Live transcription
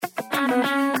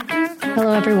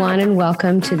Hello, everyone, and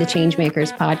welcome to the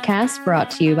Changemakers podcast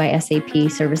brought to you by SAP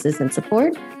Services and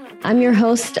Support. I'm your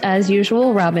host, as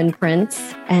usual, Robin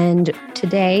Prince, and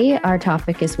today our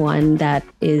topic is one that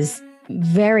is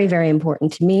very, very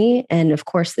important to me, and of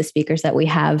course, the speakers that we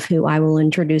have, who I will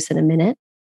introduce in a minute.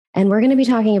 And we're going to be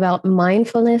talking about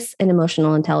mindfulness and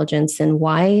emotional intelligence and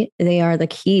why they are the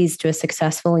keys to a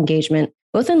successful engagement,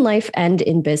 both in life and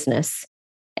in business.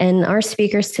 And our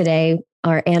speakers today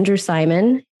are Andrew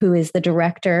Simon, who is the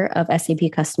Director of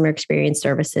SAP Customer Experience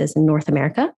Services in North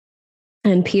America,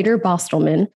 and Peter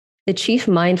Bostelman, the Chief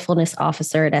Mindfulness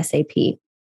Officer at SAP.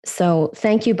 So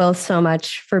thank you both so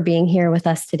much for being here with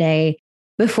us today.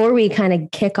 Before we kind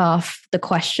of kick off the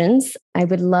questions, I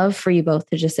would love for you both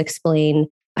to just explain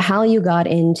how you got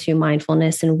into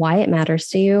mindfulness and why it matters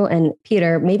to you. And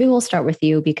Peter, maybe we'll start with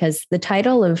you because the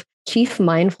title of Chief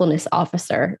Mindfulness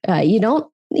Officer, you don't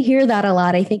hear that a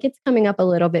lot. I think it's coming up a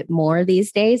little bit more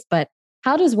these days, but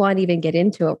how does one even get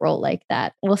into a role like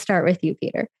that? We'll start with you,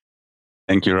 Peter.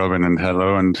 Thank you, Robin, and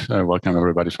hello, and welcome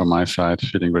everybody from my side.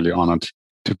 Feeling really honored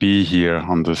to be here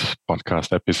on this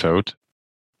podcast episode.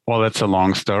 Well, that's a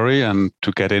long story, and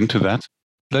to get into that,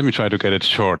 let me try to get it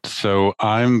short. So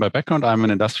by background, I'm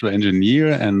an industrial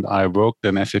engineer, and I worked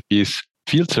in SAP's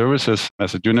field services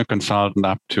as a junior consultant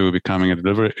up to becoming a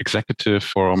delivery executive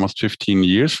for almost 15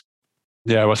 years.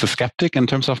 Yeah, I was a skeptic in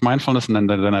terms of mindfulness, and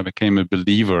then I became a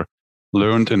believer.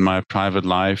 Learned in my private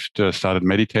life, started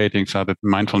meditating, started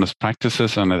mindfulness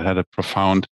practices, and it had a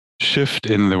profound shift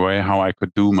in the way how I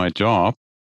could do my job.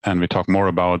 And we talk more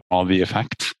about all the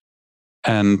effects.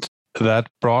 And that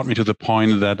brought me to the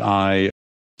point that I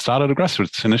started a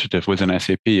grassroots initiative within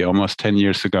SAP almost 10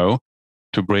 years ago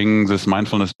to bring this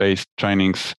mindfulness-based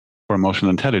trainings for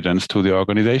emotional intelligence to the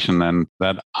organization. And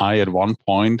that I, at one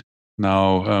point,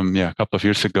 now, a couple of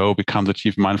years ago, become the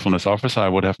Chief Mindfulness Officer. I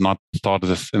would have not thought of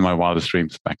this in my wildest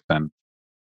dreams back then.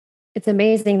 It's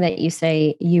amazing that you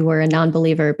say you were a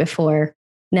non-believer before.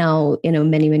 Now,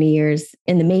 many, many years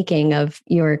in the making of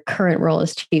your current role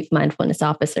as Chief Mindfulness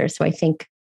Officer. So I think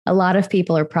a lot of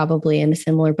people are probably in a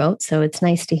similar boat. So it's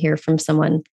nice to hear from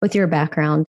someone with your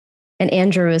background. And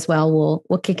Andrew as well,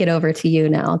 we'll kick it over to you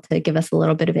now to give us a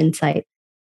little bit of insight.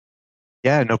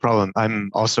 Yeah, no problem.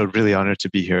 I'm also really honored to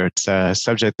be here. It's a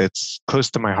subject that's close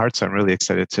to my heart, so I'm really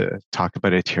excited to talk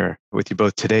about it here with you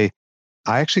both today.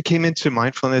 I actually came into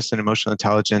mindfulness and emotional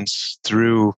intelligence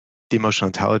through the emotional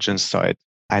intelligence side.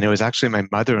 And it was actually my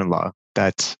mother-in-law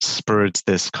that spurred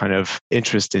this kind of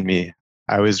interest in me.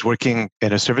 I was working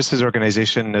in a services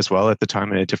organization as well at the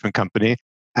time in a different company.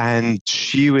 And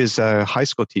she was a high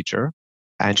school teacher.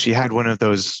 And she had one of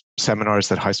those seminars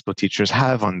that high school teachers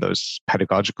have on those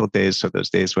pedagogical days. So those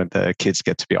days when the kids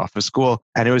get to be off of school.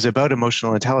 And it was about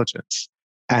emotional intelligence.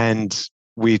 And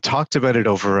we talked about it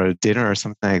over a dinner or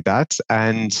something like that.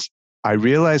 And I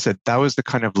realized that that was the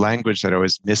kind of language that I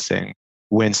was missing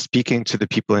when speaking to the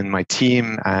people in my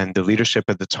team and the leadership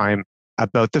at the time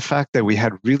about the fact that we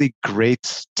had really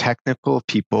great technical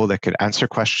people that could answer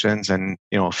questions and,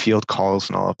 field calls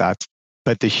and all of that.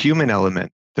 But the human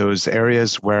element, those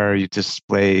areas where you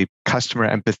display customer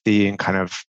empathy and kind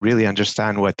of really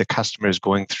understand what the customer is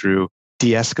going through,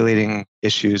 de-escalating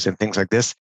issues and things like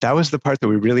this, that was the part that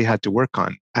we really had to work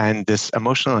on. And this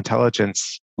emotional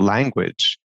intelligence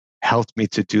language helped me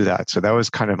to do that. So that was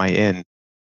kind of my in.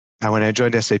 And when I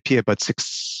joined SAP about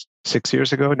six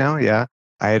years ago now,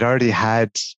 I had already had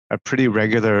a pretty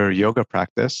regular yoga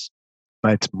practice,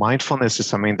 but mindfulness is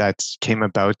something that came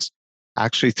about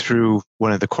actually through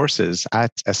one of the courses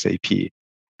at SAP.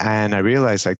 And I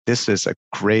realized this is a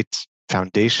great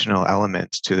foundational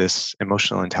element to this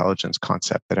emotional intelligence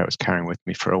concept that I was carrying with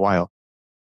me for a while.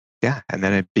 Yeah. And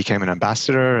then I became an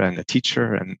ambassador and a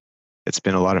teacher, and it's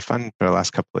been a lot of fun for the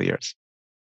last couple of years.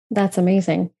 That's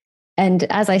amazing. And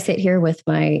as I sit here with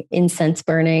my incense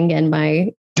burning and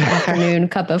my afternoon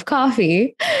cup of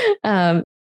coffee,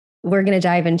 we're going to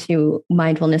dive into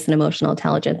mindfulness and emotional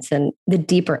intelligence and the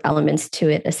deeper elements to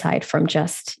it, aside from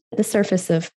just the surface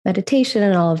of meditation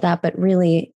and all of that, but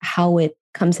really how it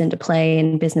comes into play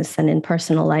in business and in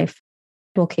personal life.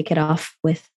 We'll kick it off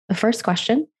with the first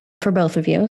question for both of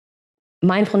you.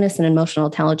 Mindfulness and emotional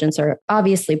intelligence are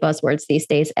obviously buzzwords these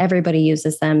days. Everybody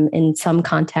uses them in some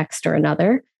context or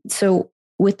another. So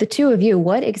with the two of you,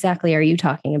 what exactly are you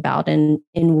talking about? And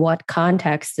in what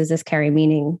context does this carry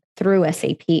meaning through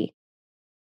SAP?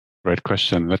 Great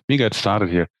question. Let me get started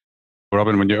here.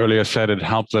 Robin, when you earlier said it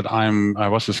helped that I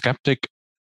was a skeptic,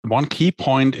 one key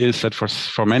point is that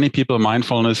for many people,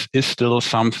 mindfulness is still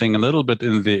something a little bit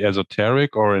in the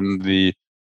esoteric or in the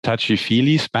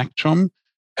touchy-feely spectrum.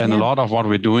 And a lot of what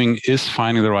we're doing is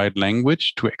finding the right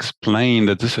language to explain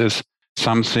that this is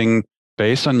something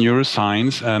based on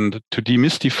neuroscience and to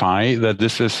demystify that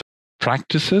this is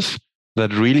practices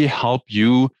that really help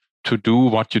you to do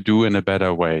what you do in a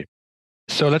better way.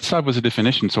 So let's start with the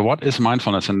definition. So what is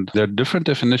mindfulness? And there are different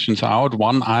definitions out.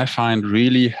 One I find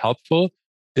really helpful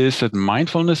is that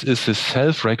mindfulness is the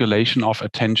self-regulation of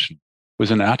attention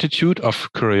with an attitude of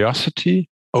curiosity,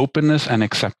 openness, and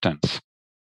acceptance.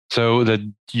 So that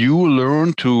you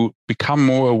learn to become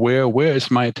more aware, where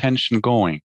is my attention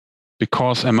going?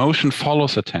 Because emotion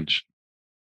follows attention.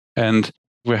 And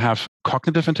we have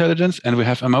cognitive intelligence and we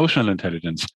have emotional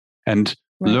intelligence. And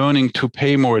learning to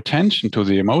pay more attention to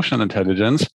the emotional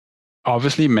intelligence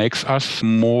obviously makes us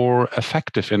more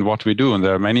effective in what we do. And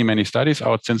there are many, many studies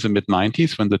out since the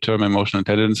mid-90s when the term emotional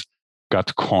intelligence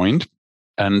got coined.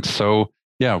 And so,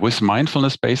 with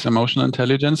mindfulness-based emotional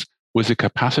intelligence, with the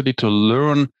capacity to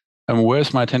learn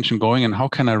where's my attention going and how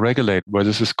can I regulate where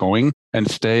this is going and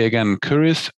stay, again,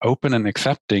 curious, open, and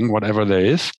accepting whatever there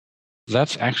is,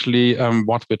 that's actually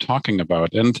what we're talking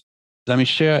about. And let me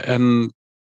share an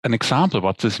example of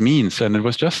what this means. And it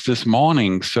was just this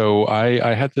morning. So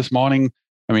I had this morning,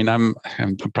 I'm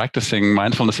practicing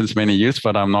mindfulness since many years,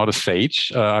 but I'm not a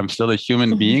sage. I'm still a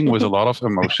human being with a lot of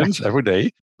emotions every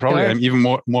day. Probably I'm even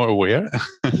more aware.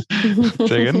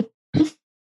 Say again?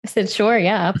 I said, sure,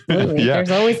 yeah, absolutely. There's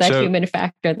always that human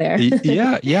factor there.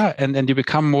 And you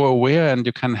become more aware and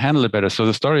you can handle it better. So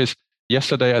the story is,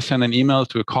 yesterday I sent an email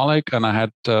to a colleague and I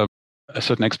had a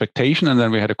certain expectation, and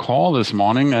then we had a call this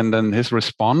morning, and then his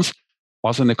response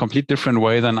was in a complete different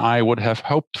way than I would have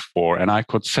hoped for. And I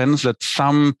could sense that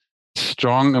some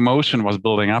strong emotion was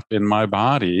building up in my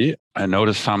body. I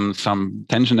noticed some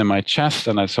tension in my chest,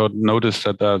 and I noticed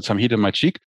that some heat in my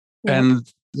cheek. Yeah.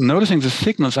 And noticing the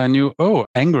signals, I knew,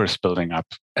 anger is building up.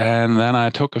 And then I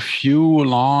took a few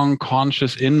long,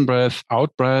 conscious in-breath,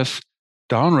 out-breaths,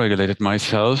 down-regulated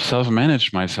myself,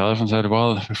 self-managed myself, and said,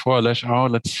 well, before I lash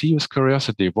out, let's see with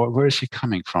curiosity, where is he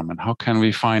coming from and how can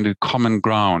we find a common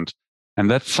ground? And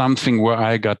that's something where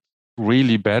I got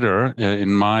really better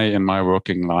in my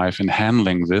working life in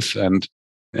handling this and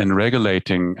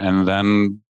regulating and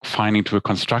then finding to a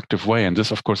constructive way. And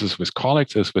this, of course, is with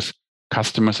colleagues, is with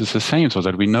customers, is the same, so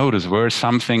that we notice where's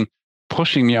something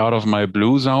pushing me out of my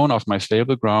blue zone, of my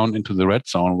stable ground, into the red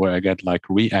zone where I get like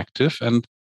reactive. And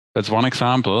that's one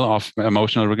example of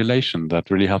emotional regulation that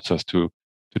really helps us to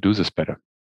do this better.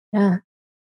 Yeah.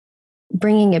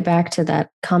 Bringing it back to that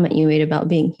comment you made about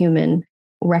being human,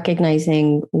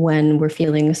 recognizing when we're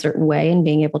feeling a certain way and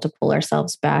being able to pull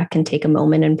ourselves back and take a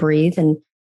moment and breathe and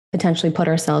potentially put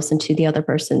ourselves into the other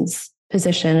person's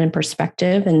position and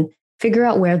perspective and figure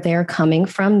out where they're coming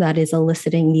from that is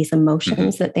eliciting these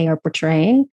emotions that they are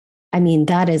portraying. I mean,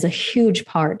 that is a huge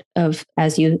part of,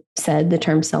 as you said, the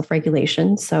term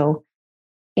self-regulation. So,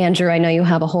 Andrew, I know you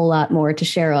have a whole lot more to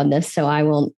share on this, so I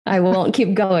won't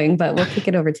keep going, but we'll kick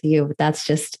it over to you. But that's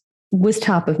just was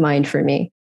top of mind for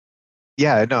me.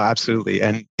 Yeah, no, absolutely.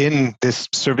 And in this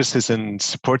services and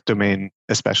support domain,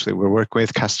 especially, we're working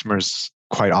with customers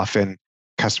quite often,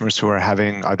 customers who are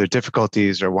having either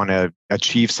difficulties or want to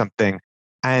achieve something.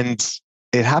 And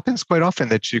it happens quite often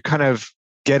that you kind of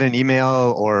get an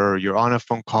email or you're on a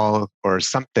phone call or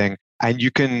something, and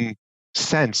you can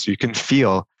sense, you can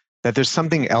feel that there's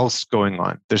something else going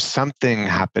on. There's something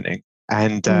happening.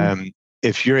 And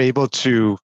if you're able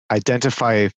to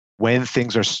identify when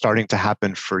things are starting to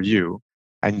happen for you,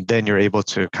 and then you're able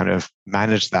to kind of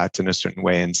manage that in a certain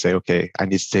way and say, okay, I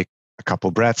need to take a couple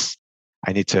breaths.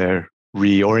 I need to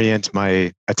reorient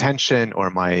my attention or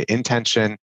my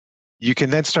intention. You can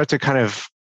then start to kind of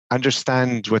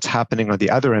understand what's happening on the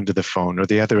other end of the phone or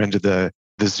the other end of the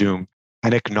Zoom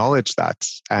and acknowledge that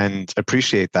and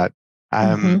appreciate that.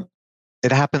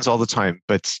 It happens all the time,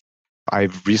 but I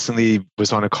recently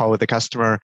was on a call with a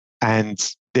customer and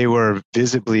they were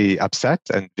visibly upset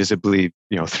and visibly,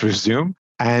 through Zoom.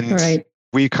 And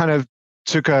we kind of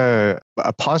took a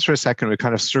pause for a second. We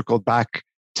kind of circled back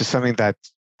to something that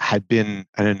had been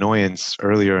an annoyance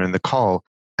earlier in the call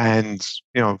and,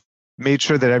 made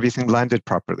sure that everything landed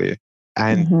properly.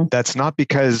 And that's not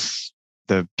because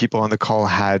the people on the call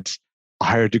had a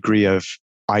higher degree of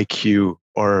IQ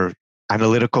or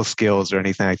analytical skills or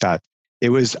anything like that. It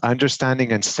was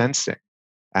understanding and sensing.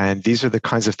 And these are the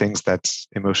kinds of things that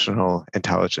emotional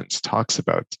intelligence talks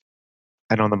about.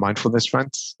 And on the mindfulness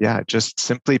front, just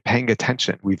simply paying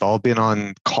attention. We've all been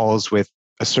on calls with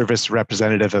a service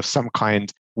representative of some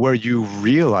kind where you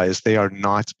realize they are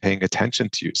not paying attention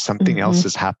to you. Something else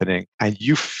is happening and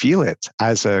you feel it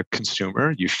as a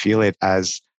consumer. You feel it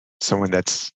as someone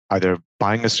that's either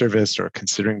buying a service or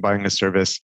considering buying a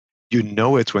service. You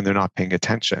know it when they're not paying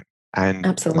attention. And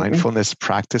Absolutely. mindfulness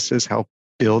practices help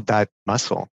build that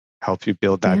muscle, help you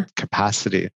build that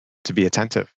capacity to be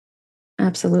attentive.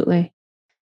 Absolutely.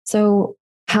 So,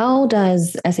 how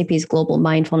does SAP's global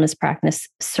mindfulness practice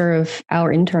serve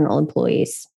our internal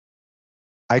employees?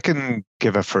 I can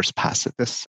give a first pass at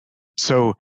this.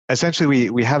 So essentially,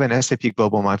 we have an SAP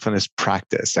Global Mindfulness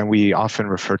practice, and we often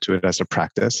refer to it as a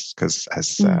practice because,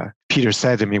 as Peter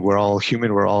said, I mean, we're all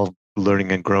human, we're all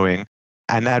learning and growing.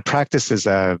 And that practice has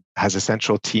a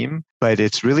central team, but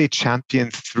it's really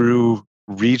championed through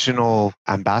regional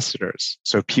ambassadors.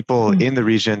 So people in the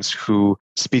regions who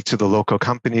speak to the local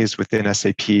companies within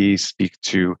SAP, speak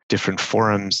to different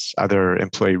forums, other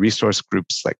employee resource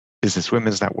groups like Business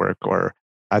Women's Network or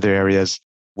other areas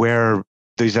where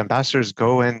these ambassadors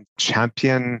go and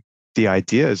champion the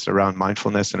ideas around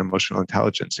mindfulness and emotional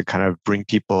intelligence and kind of bring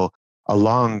people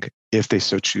along if they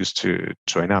so choose to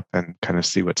join up and kind of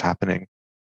see what's happening.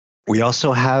 We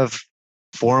also have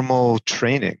formal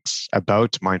trainings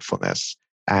about mindfulness.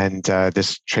 And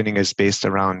this training is based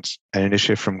around an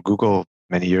initiative from Google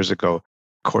many years ago,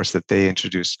 a course that they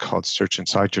introduced called Search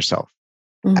Inside Yourself.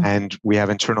 And we have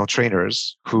internal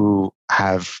trainers who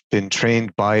have been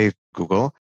trained by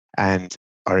Google and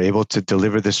are able to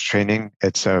deliver this training.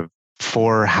 It's a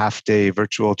 4 half-day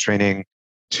virtual training,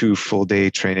 2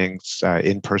 full-day trainings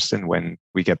in person when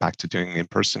we get back to doing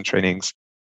in-person trainings.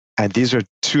 And these are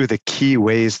 2 of the key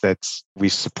ways that we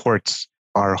support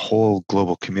our whole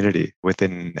global community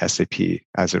within SAP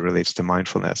as it relates to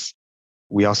mindfulness.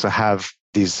 We also have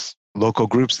these local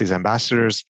groups, these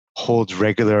ambassadors, hold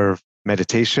regular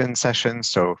meditation sessions.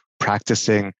 So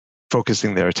practicing,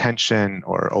 focusing their attention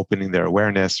or opening their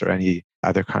awareness or any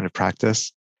other kind of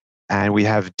practice. And we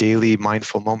have daily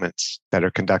mindful moments that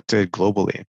are conducted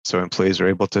globally. So employees are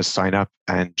able to sign up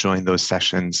and join those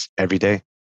sessions every day.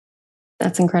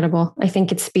 That's incredible. I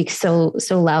think it speaks so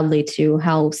loudly to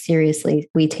how seriously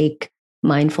we take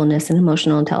mindfulness and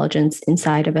emotional intelligence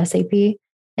inside of SAP.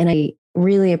 And I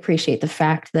really appreciate the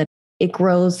fact that it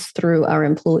grows through our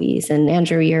employees. And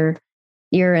Andrew,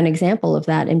 you're an example of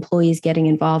that, employees getting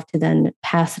involved to then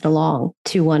pass it along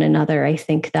to one another. I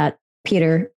think that,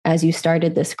 Peter, as you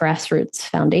started this grassroots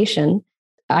foundation,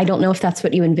 I don't know if that's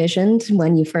what you envisioned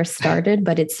when you first started,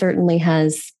 but it certainly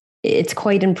has. It's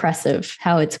quite impressive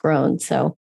how it's grown.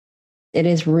 So it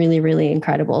is really, really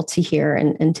incredible to hear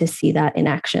and to see that in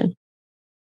action.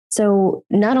 So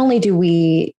not only do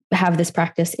we have this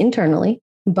practice internally,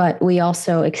 but we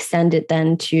also extend it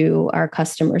then to our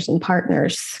customers and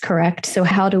partners, correct? So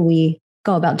how do we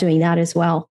go about doing that as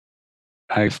well?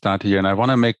 I start here and I want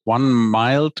to make one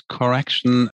mild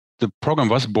correction. The program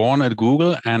was born at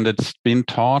Google and it's been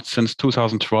taught since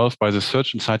 2012 by the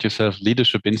Search Inside Yourself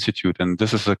Leadership Institute. And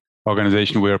this is an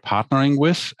organization we're partnering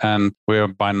with. And we're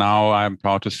by now, I'm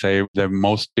proud to say, their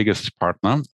most biggest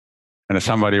partner. And as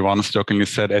somebody once jokingly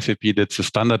said, SAP did the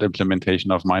standard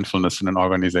implementation of mindfulness in an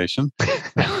organization,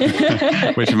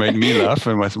 which made me laugh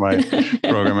with my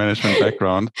program management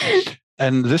background.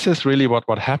 And this is really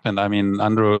what happened. I mean,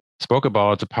 Andrew spoke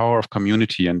about the power of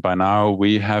community. And by now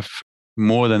we have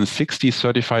more than 60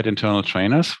 certified internal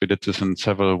trainers. We did this in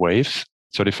several waves,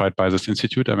 certified by this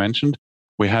institute I mentioned.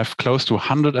 We have close to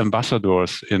 100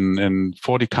 ambassadors in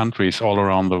 40 countries all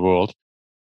around the world.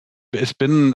 It's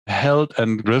been held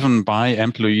and driven by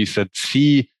employees that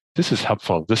see this is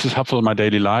helpful. This is helpful in my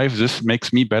daily life. This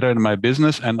makes me better in my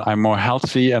business and I'm more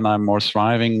healthy and I'm more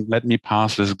thriving. Let me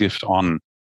pass this gift on.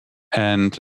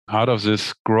 And out of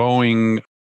this growing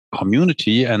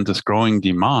community and this growing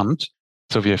demand,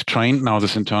 so we have trained now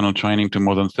this internal training to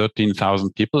more than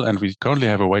 13,000 people, and we currently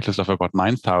have a waitlist of about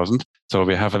 9,000. So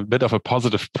we have a bit of a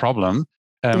positive problem.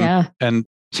 And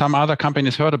some other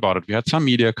companies heard about it. We had some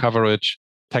media coverage,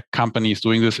 tech companies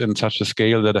doing this in such a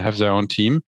scale that they have their own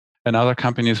team. And other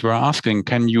companies were asking,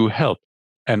 can you help?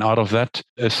 And out of that,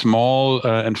 a small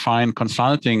and fine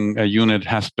consulting unit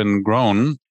has been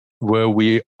grown where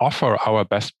we offer our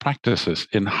best practices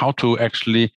in how to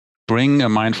actually bring a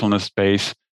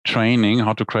mindfulness-based training,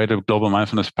 how to create a global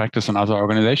mindfulness practice in other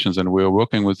organizations. And we're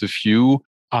working with a few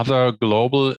other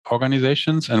global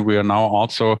organizations. And we are now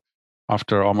also,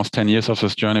 after almost 10 years of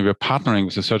this journey, we're partnering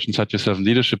with the Search Inside Yourself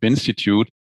Leadership Institute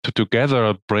to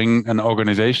together bring an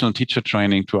organizational teacher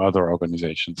training to other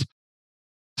organizations.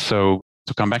 So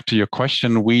to come back to your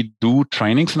question, we do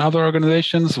trainings in other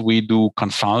organizations. We do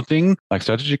consulting, like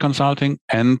strategy consulting,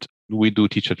 and we do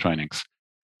teacher trainings.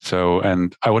 So,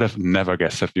 and I would have never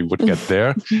guessed that we would get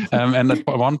there. And at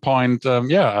one point,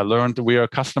 I learned we are a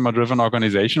customer-driven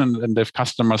organization. And if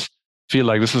customers feel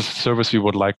like this is a service we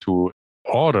would like to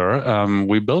order,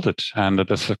 we build it. And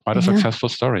it is quite a successful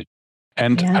story.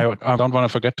 And I don't want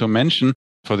to forget to mention,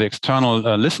 For the external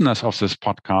listeners of this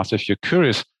podcast, if you're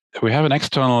curious, we have an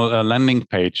external landing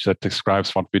page that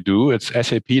describes what we do. It's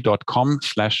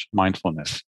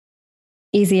sap.com/mindfulness.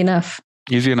 Easy enough.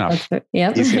 Easy enough.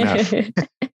 Yep. Easy enough.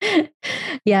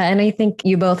 Yeah. And I think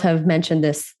you both have mentioned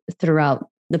this throughout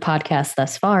the podcast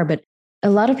thus far, but a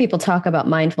lot of people talk about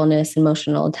mindfulness,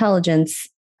 emotional intelligence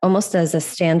almost as a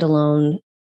standalone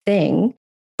thing,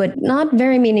 but not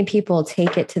very many people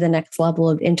take it to the next level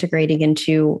of integrating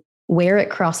into where it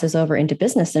crosses over into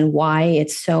business and why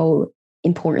it's so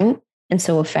important and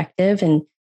so effective in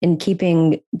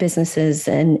keeping businesses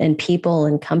and people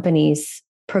and companies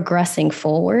progressing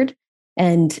forward,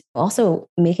 and also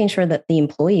making sure that the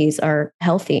employees are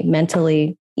healthy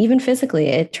mentally, even physically.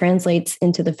 It translates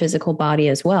into the physical body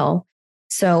as well.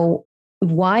 So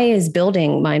why is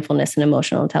building mindfulness and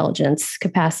emotional intelligence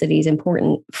capacities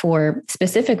important for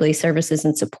specifically services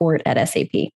and support at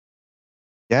SAP?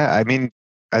 Yeah, I mean,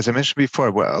 as I mentioned before,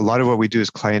 a lot of what we do is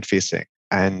client facing.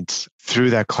 And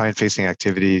through that client facing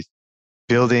activity,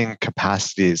 building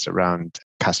capacities around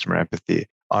customer empathy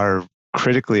are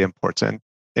critically important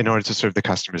in order to serve the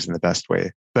customers in the best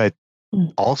way. But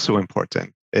also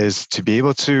important is to be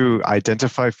able to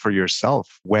identify for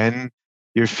yourself when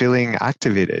you're feeling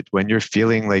activated, when you're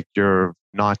feeling like you're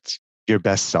not your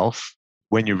best self,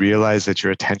 when you realize that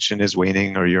your attention is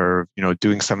waning or you're,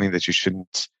 doing something that you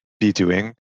shouldn't be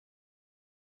doing.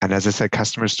 And as I said,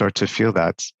 customers start to feel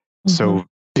that. Mm-hmm. So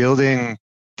building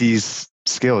these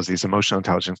skills, these emotional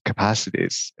intelligence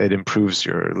capacities, it improves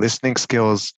your listening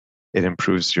skills. It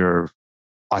improves your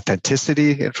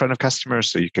authenticity in front of customers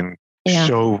so you can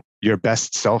show your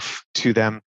best self to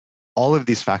them. All of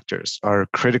these factors are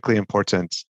critically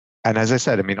important. And as I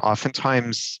said, I mean,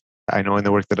 oftentimes, I know in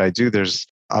the work that I do, there's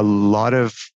a lot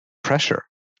of pressure.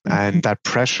 Mm-hmm. And that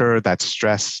pressure, that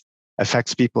stress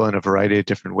affects people in a variety of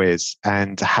different ways.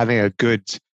 And having a good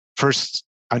first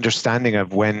understanding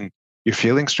of when you're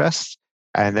feeling stressed,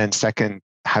 and then second,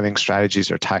 having strategies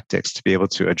or tactics to be able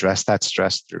to address that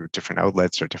stress through different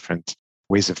outlets or different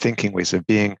ways of thinking, ways of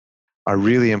being, are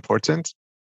really important.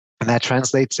 And that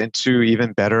translates into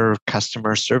even better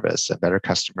customer service and better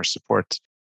customer support.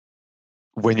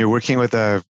 When you're working with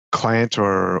a client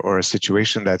or a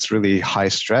situation that's really high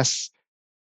stress,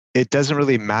 it doesn't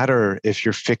really matter if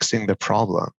you're fixing the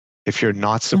problem. If you're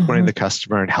not supporting the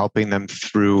customer and helping them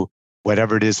through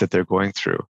whatever it is that they're going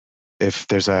through. If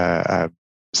there's a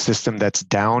system that's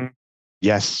down,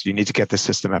 yes, you need to get the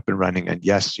system up and running. And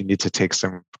yes, you need to take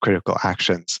some critical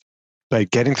actions.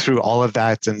 But getting through all of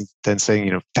that and then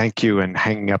saying, thank you and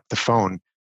hanging up the phone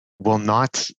will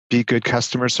not be good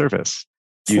customer service.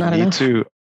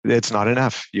 It's not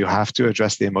enough. You have to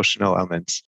address the emotional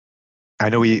elements. I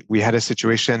know we had a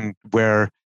situation where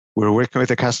we were working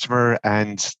with a customer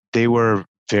and they were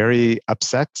very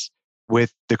upset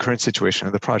with the current situation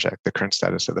of the project, the current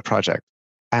status of the project.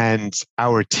 And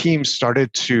our team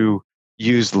started to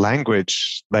use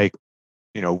language like,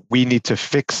 we need to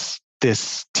fix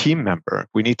this team member.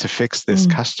 We need to fix this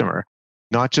customer,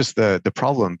 not just the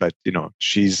problem, but,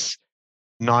 she's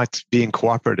not being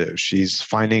cooperative. She's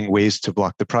finding ways to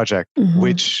block the project,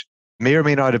 which may or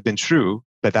may not have been true,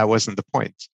 but that wasn't the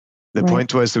point. The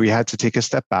point was that we had to take a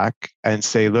step back and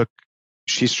say, look,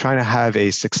 she's trying to have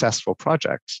a successful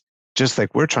project, just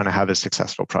like we're trying to have a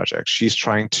successful project. She's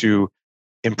trying to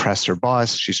impress her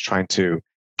boss. She's trying to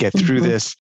get through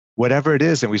this, whatever it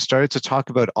is. And we started to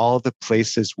talk about all the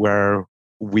places where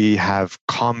we have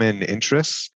common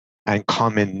interests and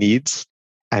common needs.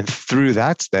 And through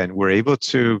that, then we're able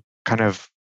to kind of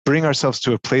bring ourselves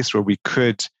to a place where we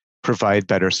could provide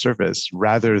better service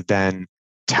rather than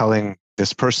telling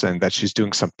this person that she's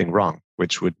doing something wrong,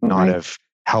 which would not have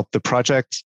helped the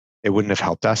project. It wouldn't have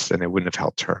helped us and it wouldn't have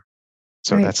helped her.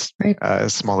 So that's a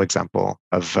small example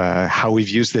of how we've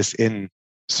used this in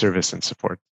service and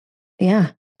support.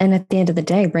 Yeah. And at the end of the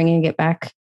day, bringing it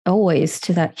back always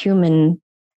to that human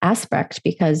aspect,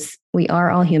 because we are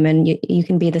all human. You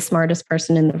can be the smartest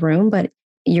person in the room, but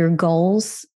your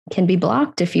goals can be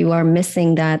blocked if you are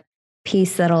missing that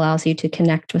piece that allows you to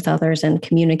connect with others and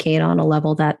communicate on a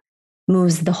level that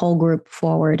moves the whole group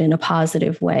forward in a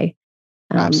positive way.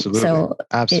 Absolutely.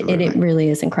 It really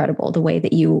is incredible the way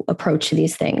that you approach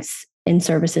these things in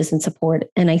services and support.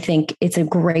 And I think it's a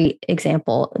great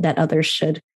example that others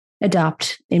should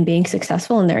adopt in being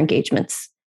successful in their engagements.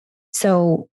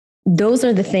 So those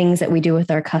are the things that we do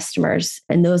with our customers.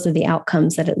 And those are the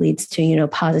outcomes that it leads to,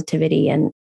 positivity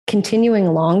and continuing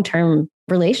long-term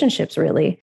relationships,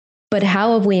 really. But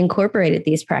how have we incorporated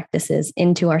these practices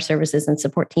into our services and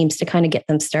support teams to kind of get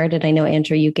them started? I know,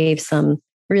 Andrew, you gave some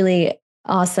really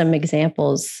awesome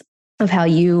examples of how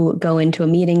you go into a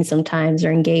meeting sometimes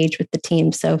or engage with the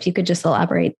team. So if you could just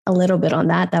elaborate a little bit on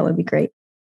that, that would be great.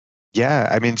 Yeah,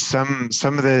 I mean, some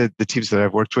of the teams that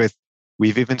I've worked with,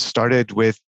 we've even started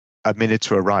with a minute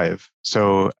to arrive.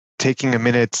 So taking a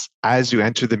minute as you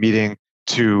enter the meeting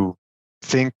to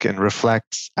think and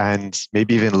reflect and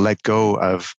maybe even let go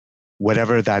of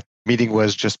whatever that meeting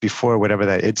was just before, whatever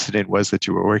that incident was that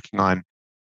you were working on,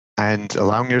 and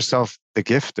allowing yourself the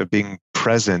gift of being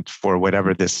present for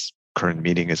whatever this current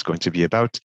meeting is going to be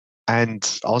about.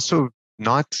 And also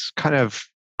not kind of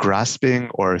grasping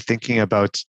or thinking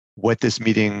about what this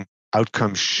meeting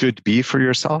outcome should be for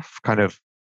yourself, kind of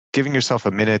giving yourself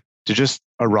a minute to just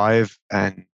arrive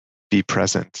and be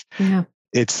present. Yeah.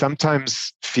 It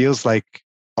sometimes feels like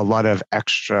a lot of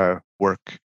extra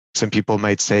work. Some people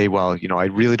might say, well, I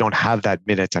really don't have that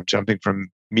minute. I'm jumping from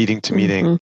meeting to meeting.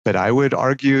 Mm-hmm. But I would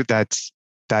argue that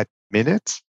that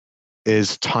minute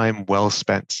is time well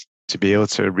spent to be able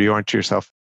to reorient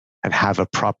yourself and have a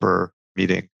proper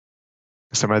meeting.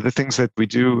 Some other things that we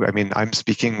do, I mean, I'm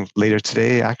speaking later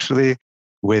today actually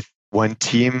with one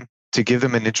team to give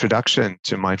them an introduction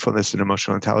to mindfulness and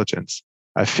emotional intelligence,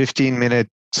 a 15-minute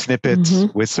snippet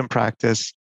with some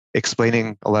practice,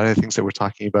 explaining a lot of the things that we're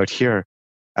talking about here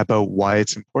about why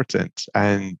it's important.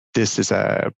 And this is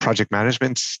a project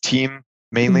management team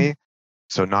mainly,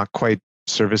 so not quite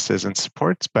services and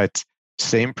support, but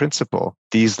same principle.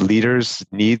 These leaders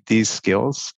need these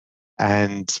skills,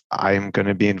 and I'm going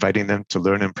to be inviting them to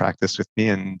learn and practice with me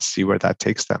and see where that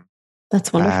takes them.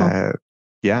 That's wonderful.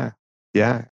 Yeah.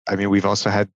 I mean, we've also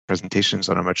had presentations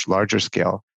on a much larger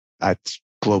scale at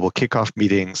global kickoff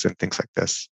meetings and things like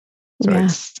this. So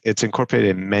it's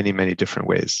incorporated in many, many different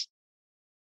ways.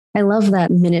 I love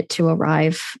that minute to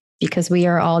arrive, because we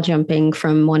are all jumping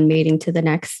from one meeting to the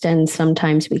next. And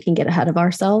sometimes we can get ahead of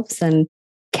ourselves and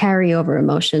carry over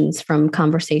emotions from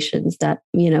conversations that,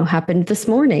 happened this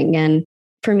morning. And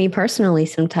for me personally,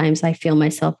 sometimes I feel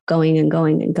myself going and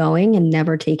going and going and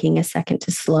never taking a second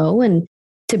to slow. And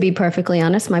to be perfectly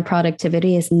honest, my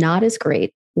productivity is not as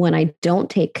great when I don't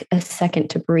take a second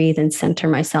to breathe and center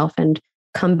myself and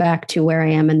come back to where I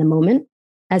am in the moment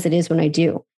as it is when I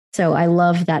do. So I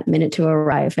love that minute to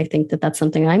arrive. I think that that's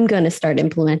something I'm going to start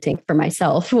implementing for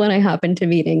myself when I hop into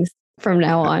meetings from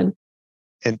now on.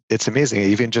 And it's amazing,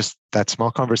 even just that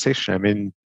small conversation. I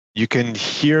mean, you can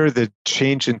hear the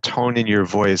change in tone in your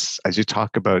voice as you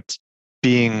talk about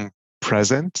being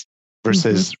present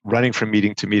versus running from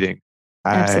meeting to meeting.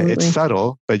 It's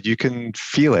subtle, but you can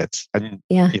feel it. And,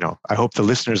 I hope the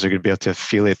listeners are going to be able to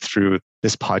feel it through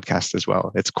this podcast as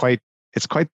well. It's quite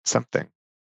something.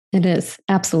 It is.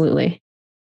 Absolutely.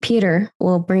 Peter,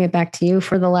 we'll bring it back to you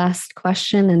for the last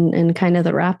question and kind of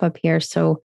the wrap up here.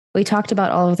 So we talked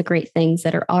about all of the great things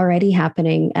that are already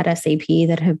happening at SAP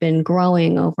that have been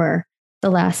growing over the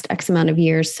last X amount of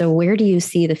years. So where do you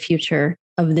see the future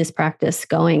of this practice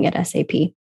going at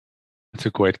SAP? That's a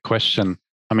great question.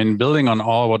 I mean, building on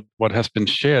all what has been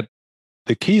shared,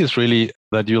 the key is really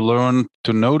that you learn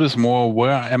to notice more,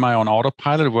 where am I on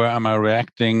autopilot? Where am I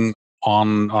reacting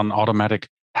on automatic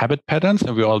habit patterns?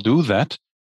 And we all do that.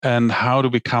 And how do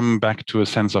we come back to a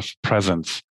sense of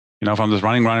presence? If I'm just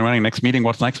running, next meeting,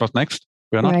 what's next?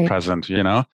 We're not present,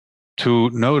 to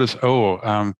notice,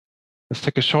 let's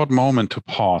take a short moment to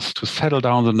pause, to settle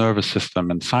down the nervous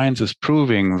system. And science is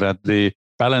proving that the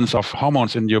balance of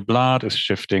hormones in your blood is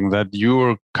shifting, that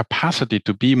your capacity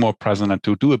to be more present and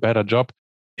to do a better job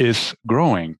is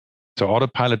growing. So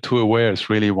autopilot to aware is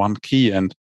really one key.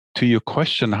 And to your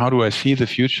question, how do I see the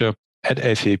future at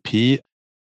SAP?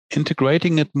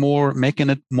 Integrating it more,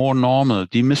 making it more normal,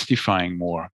 demystifying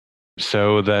more,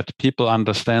 so that people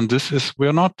understand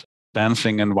we're not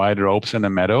dancing in white robes in a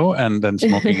meadow and then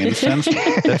smoking incense.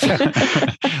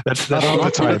 That's not all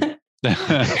the time.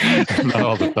 Not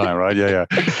all the time, right? Yeah.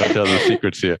 Don't tell the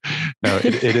secrets here. No,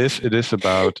 it is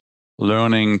about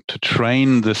learning to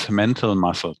train this mental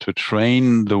muscle, to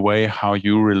train the way how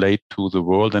you relate to the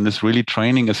world. And this really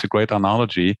training is a great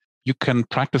analogy. You can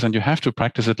practice, and you have to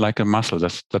practice it like a muscle.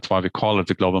 That's why we call it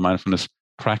the global mindfulness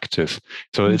practice.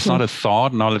 So it's not a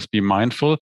thought, now let's be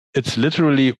mindful. It's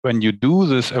literally when you do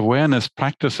this awareness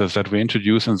practices that we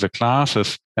introduce in the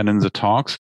classes and in the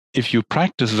talks, if you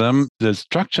practice them, the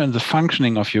structure and the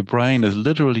functioning of your brain is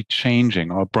literally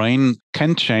changing. Our brain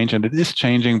can change, and it is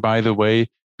changing by the way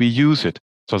we use it.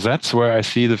 So that's where I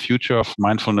see the future of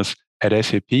mindfulness at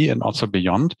SAP and also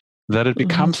beyond, that it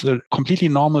becomes a completely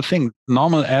normal thing.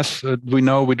 Normal as we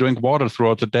know we drink water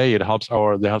throughout the day. It helps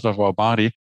the health of our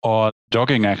body. Or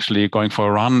jogging, actually, going for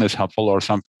a run is helpful, or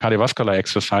some cardiovascular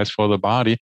exercise for the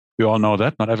body. We all know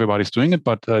that. Not everybody's doing it,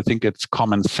 but I think it's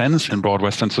common sense in broad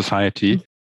Western society.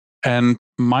 And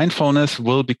mindfulness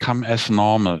will become as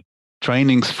normal.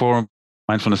 Trainings for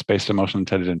mindfulness-based emotional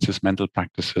intelligence, mental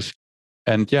practices.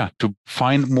 And to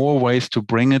find more ways to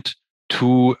bring it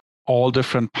to all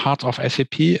different parts of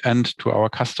SAP and to our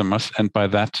customers. And by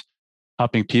that,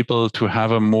 helping people to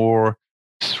have a more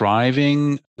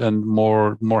thriving and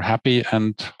more happy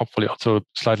and hopefully also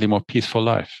slightly more peaceful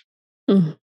life.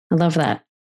 I love that.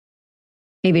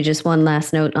 Maybe just one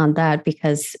last note on that,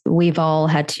 because we've all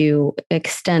had to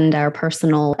extend our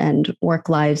personal and work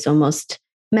lives, almost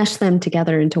mesh them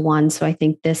together into one. So I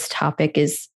think this topic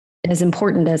is as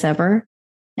important as ever.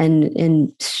 And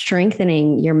in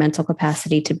strengthening your mental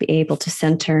capacity to be able to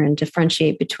center and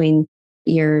differentiate between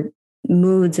your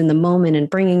moods in the moment and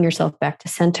bringing yourself back to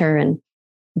center. And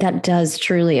that does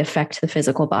truly affect the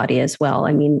physical body as well.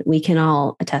 I mean, we can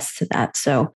all attest to that.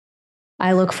 So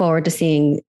I look forward to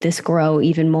seeing this grow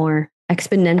even more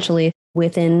exponentially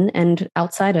within and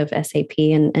outside of SAP.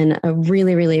 And I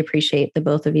really, really appreciate the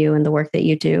both of you and the work that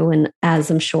you do. And as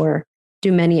I'm sure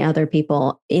do many other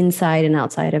people inside and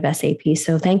outside of SAP.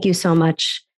 So thank you so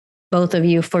much, both of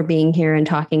you, for being here and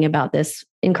talking about this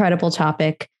incredible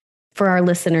topic. For our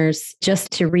listeners, just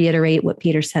to reiterate what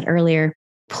Peter said earlier,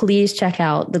 please check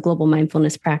out the Global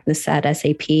Mindfulness Practice at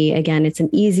SAP. Again, it's an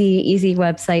easy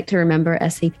website to remember,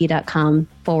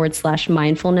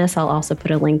 sap.com/mindfulness. I'll also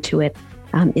put a link to it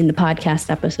in the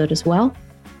podcast episode as well.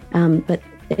 But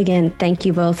again, thank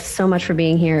you both so much for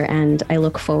being here, and I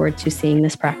look forward to seeing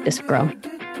this practice grow.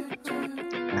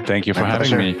 Thank you for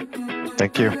having me.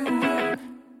 Thank you.